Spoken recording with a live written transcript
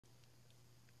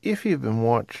If you've been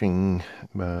watching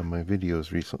my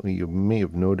videos recently, you may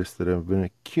have noticed that I've been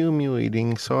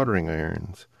accumulating soldering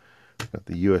irons. I've got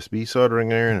the USB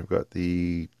soldering iron, I've got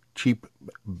the cheap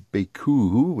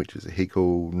Baku, which is a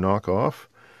Heiko knockoff.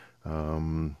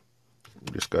 Um,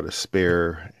 just got a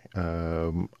spare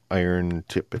iron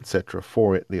tip, etc.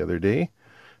 for it the other day.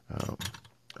 Um,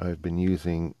 I've been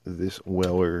using this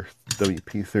Weller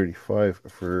WP35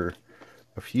 for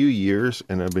a few years,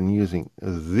 and I've been using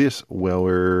this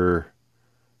Weller,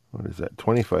 what is that,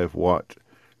 25 watt,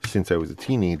 since I was a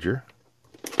teenager.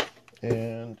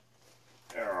 And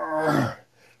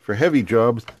for heavy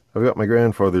jobs, I've got my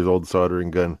grandfather's old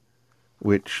soldering gun,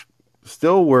 which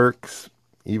still works,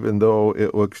 even though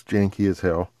it looks janky as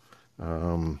hell.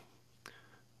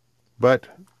 But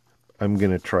I'm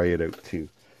going to try it out too.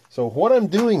 So what I'm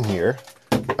doing here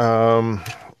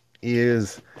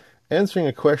is answering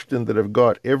a question that I've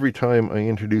got every time I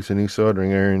introduce a new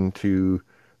soldering iron to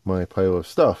my pile of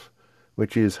stuff,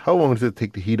 which is how long does it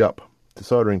take to heat up to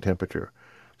soldering temperature?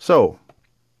 So,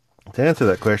 to answer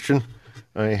that question,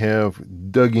 I have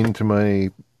dug into my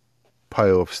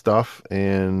pile of stuff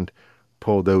and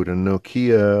pulled out a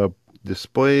Nokia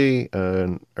display,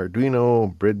 an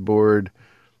Arduino, breadboard,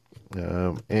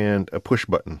 and a push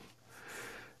button.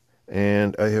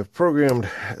 And I have programmed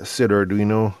said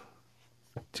Arduino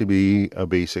to be a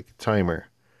basic timer.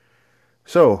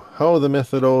 So, how the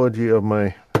methodology of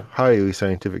my highly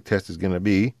scientific test is going to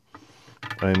be,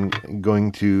 I'm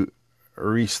going to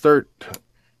restart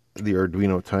the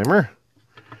Arduino timer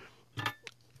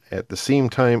at the same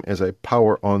time as I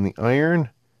power on the iron,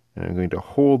 and I'm going to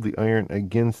hold the iron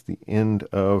against the end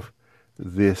of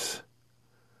this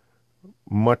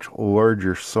much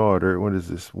larger solder. What is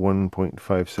this?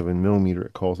 1.57 millimeter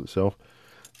it calls itself.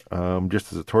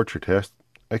 Just as a torture test.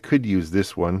 I could use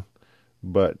this one,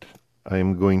 but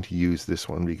I'm going to use this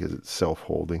one because it's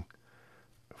self-holding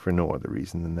for no other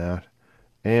reason than that.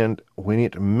 And when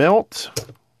it melts,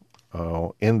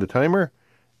 I'll end the timer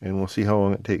and we'll see how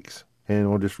long it takes. And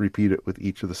we'll just repeat it with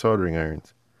each of the soldering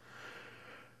irons.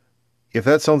 If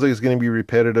that sounds like it's going to be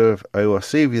repetitive, I will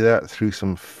save you that through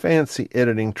some fancy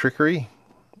editing trickery.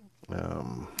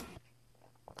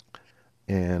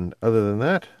 And other than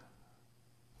that,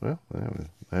 well, I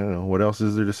don't know. What else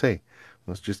is there to say?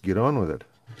 Let's just get on with it.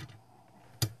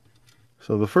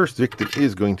 So the first victim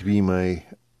is going to be my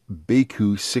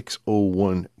Baku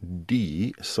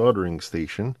 601D soldering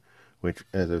station, which,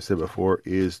 as I've said before,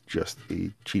 is just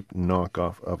a cheap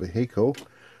knockoff of a Heiko.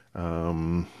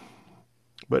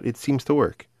 But it seems to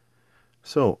work.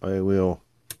 So I will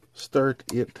start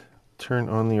it, turn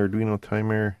on the Arduino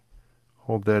timer,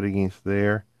 hold that against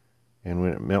there, and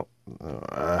when it melts,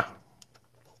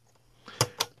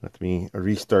 let me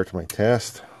restart my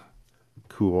test,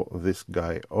 cool this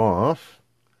guy off.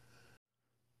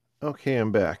 Okay,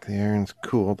 I'm back. The iron's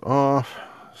cooled off,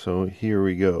 so here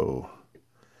we go.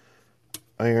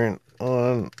 Iron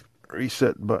on,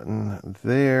 reset button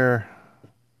there,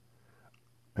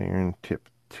 iron tip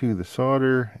to the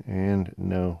solder, and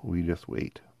now we just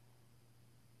wait.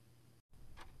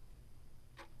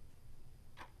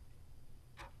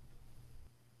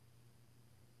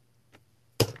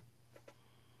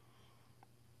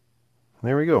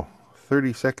 There we go.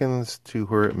 30 seconds to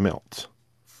where it melts.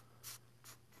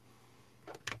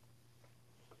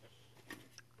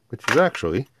 Which is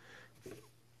actually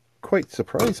quite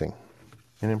surprising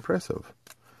and impressive.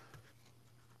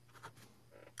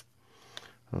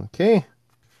 Okay,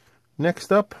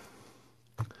 next up,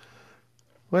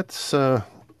 let's I'll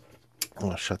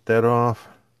shut that off.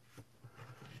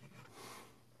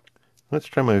 Let's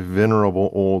try my venerable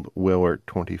old Weller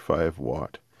 25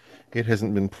 watt. It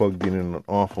hasn't been plugged in an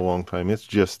awful long time. It's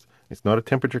not a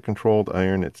temperature controlled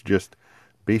iron. It's just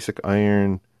basic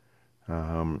iron.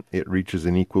 It reaches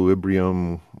an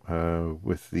equilibrium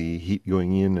with the heat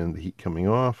going in and the heat coming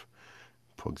off.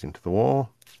 Plugs into the wall.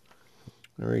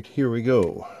 All right, here we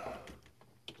go.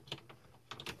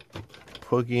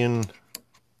 Plug in,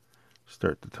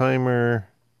 start the timer,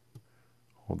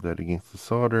 hold that against the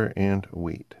solder, and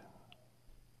wait.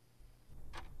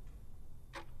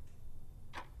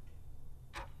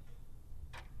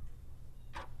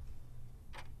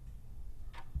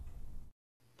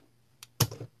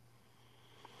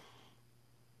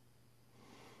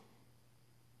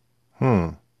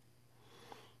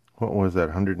 What was that,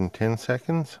 110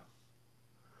 seconds?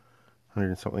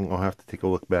 100 something. I'll have to take a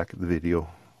look back at the video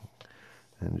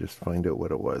and just find out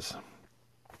what it was.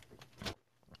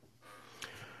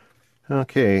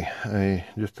 Okay, I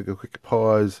just took a quick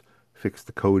pause, fixed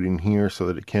the code in here so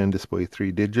that it can display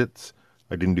 3 digits.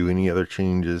 I didn't do any other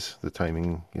changes. The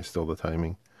timing is still the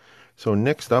timing. So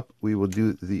next up, we will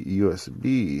do the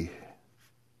USB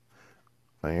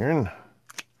iron.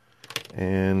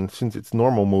 And since it's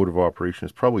normal mode of operation,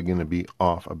 it's probably going to be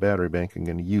off a battery bank. I'm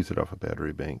going to use it off a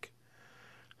battery bank.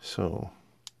 So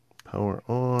power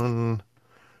on,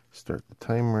 start the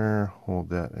timer, hold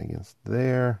that against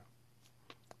there,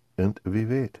 and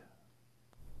vive it.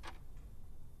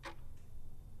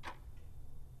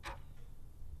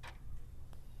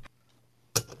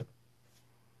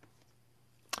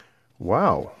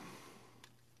 Wow,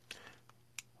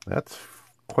 that's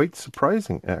quite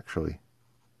surprising, actually.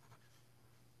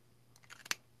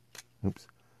 Oops.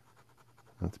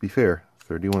 Let's be fair,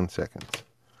 31 seconds.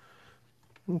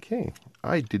 Okay,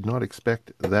 I did not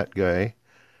expect that guy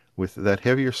with that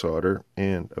heavier solder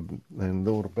and the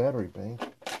little battery bank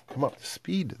come up to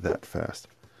speed that fast.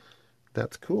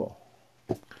 That's cool.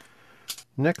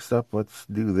 Next up, let's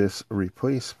do this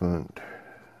replacement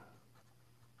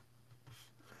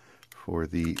for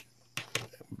the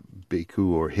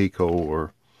Beiku or Heiko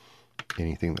or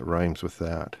anything that rhymes with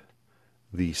that.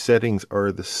 The settings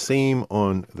are the same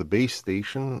on the base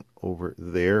station over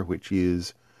there, which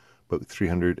is about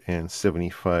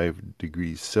 375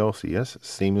 degrees Celsius,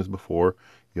 same as before.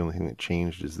 The only thing that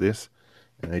changed is this.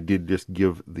 And I did just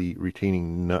give the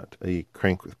retaining nut a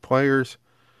crank with pliers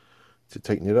to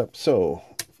tighten it up. So,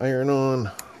 iron on,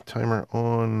 timer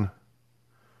on,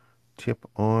 tip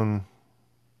on,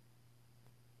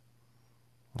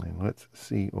 and let's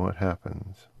see what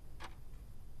happens.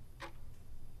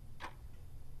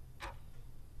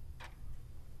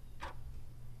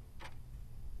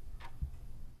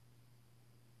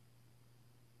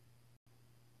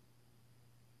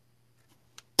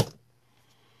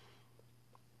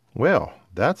 Well,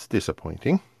 that's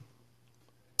disappointing.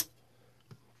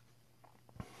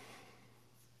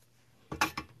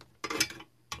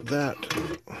 That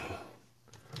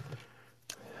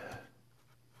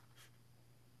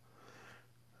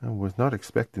I was not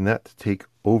expecting that to take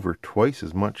over twice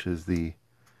as much as the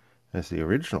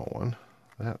original one.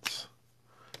 It's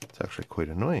actually quite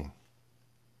annoying.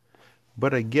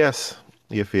 But I guess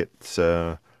if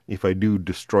I do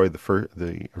destroy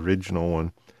the original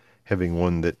one, having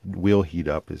one that will heat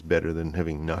up is better than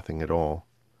having nothing at all.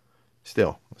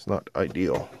 Still, it's not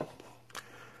ideal.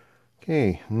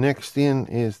 Okay, next in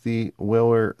is the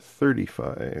Weller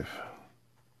 35,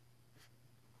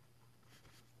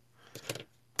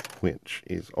 which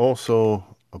is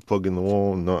also a plug in the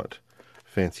wall, not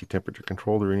fancy temperature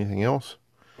controlled or anything else.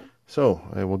 So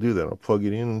I will do that. I'll plug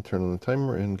it in, turn on the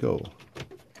timer, and go.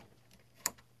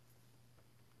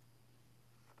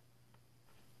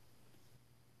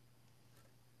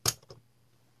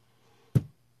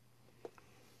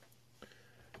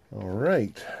 All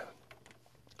right.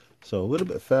 So a little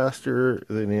bit faster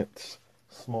than its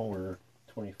smaller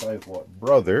 25 watt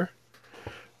brother,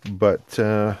 but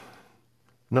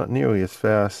not nearly as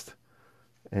fast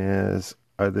as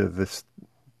either the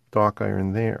stock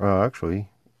iron there, actually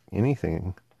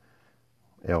anything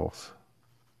else.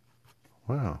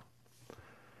 Wow.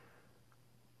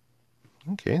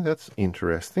 Okay, that's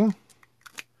interesting.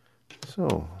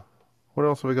 So, what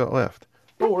else have we got left?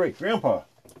 Oh, right,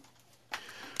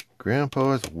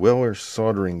 Grandpa's Weller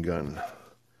soldering gun.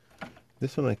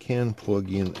 This one I can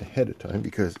plug in ahead of time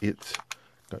because it's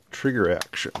got trigger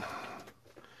action.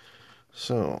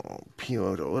 So, peel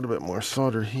out a little bit more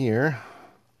solder here.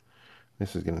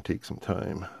 This is going to take some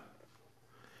time.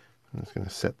 I'm just going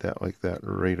to set that like that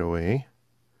right away.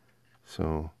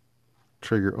 So,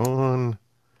 trigger on,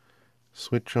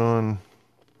 switch on,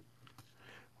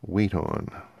 wait on.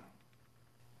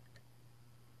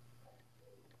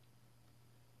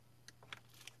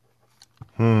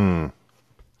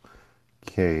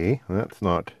 Okay, that's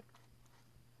not...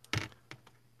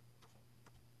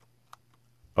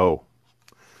 Oh.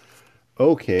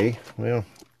 Okay, well...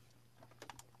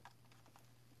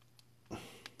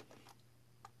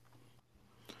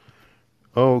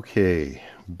 Okay,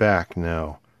 back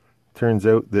now. Turns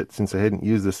out that since I hadn't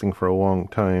used this thing for a long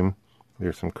time,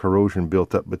 there's some corrosion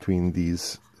built up between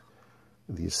these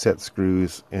set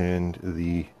screws and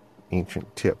the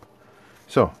ancient tip.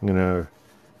 So, I'm going to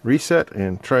reset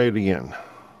and try it again.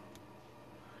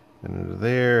 And into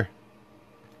there,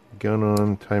 gun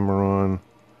on, timer on,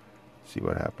 see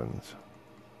what happens.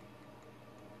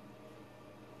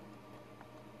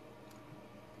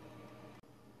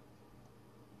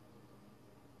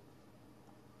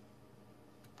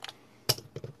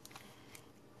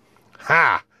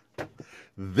 Ha!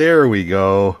 There we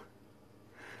go.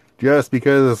 Just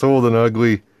because it's old and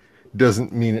ugly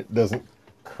doesn't mean it doesn't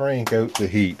crank out the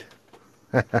heat.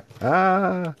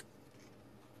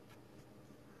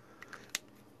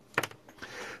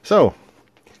 So,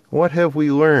 what have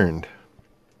we learned?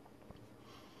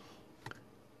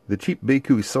 The cheap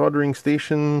Baku soldering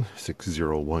station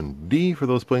 601D, for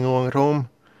those playing along at home,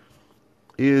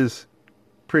 is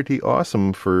pretty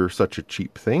awesome for such a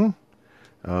cheap thing.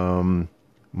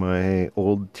 My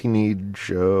old teenage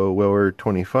Weller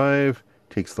 25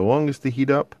 takes the longest to heat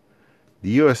up.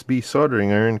 The USB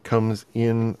soldering iron comes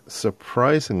in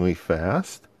surprisingly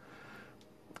fast.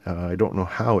 I don't know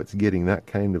how it's getting that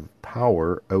kind of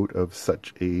power out of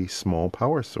such a small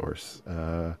power source.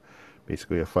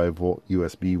 Basically a 5-volt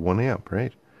USB 1 amp,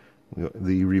 right?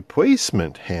 The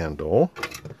replacement handle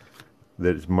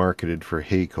that is marketed for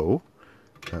Heiko,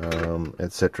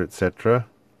 etc., etc.,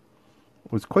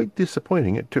 was quite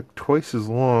disappointing. It took twice as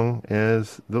long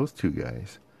as those two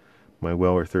guys. My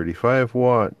Weller 35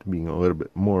 watt, being a little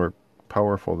bit more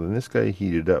powerful than this guy,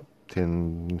 heated up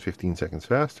 10-15 seconds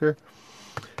faster.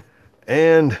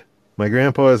 And my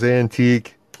grandpa's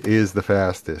antique is the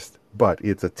fastest, but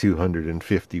it's a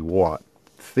 250 watt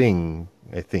thing,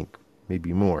 I think,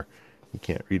 maybe more. You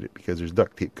can't read it because there's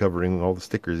duct tape covering all the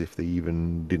stickers if they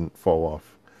even didn't fall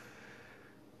off.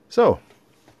 So,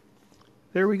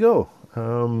 there we go.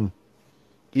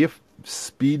 If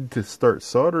speed to start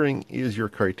soldering is your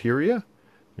criteria,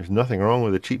 there's nothing wrong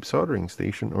with a cheap soldering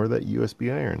station or that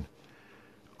USB iron.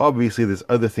 Obviously, there's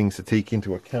other things to take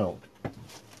into account.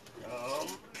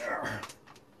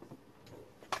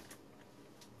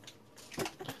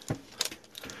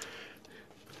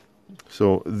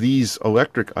 So these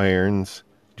electric irons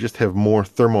just have more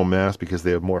thermal mass because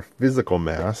they have more physical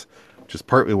mass, which is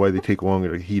partly why they take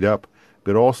longer to heat up.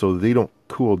 But also, they don't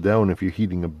cool down if you're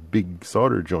heating a big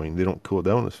solder joint. They don't cool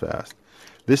down as fast.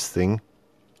 This thing,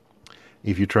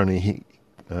 if you're trying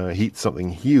to heat something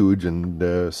huge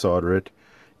and solder it,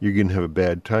 you're going to have a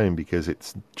bad time because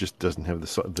it just doesn't have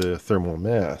the thermal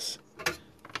mass.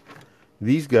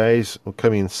 These guys will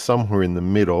come in somewhere in the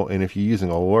middle, and if you're using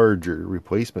a larger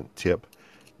replacement tip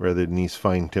rather than these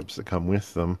fine tips that come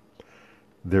with them,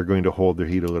 they're going to hold their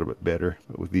heat a little bit better.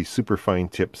 But with these super fine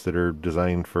tips that are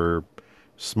designed for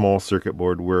small circuit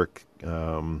board work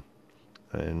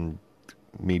and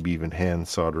maybe even hand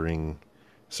soldering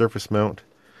surface mount,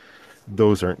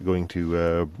 those aren't going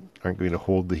to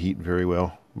hold the heat very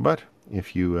well. But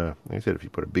if you, like I said, if you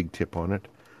put a big tip on it,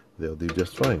 they'll do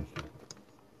just fine.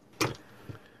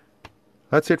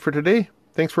 That's it for today.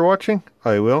 Thanks for watching.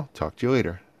 I will talk to you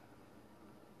later.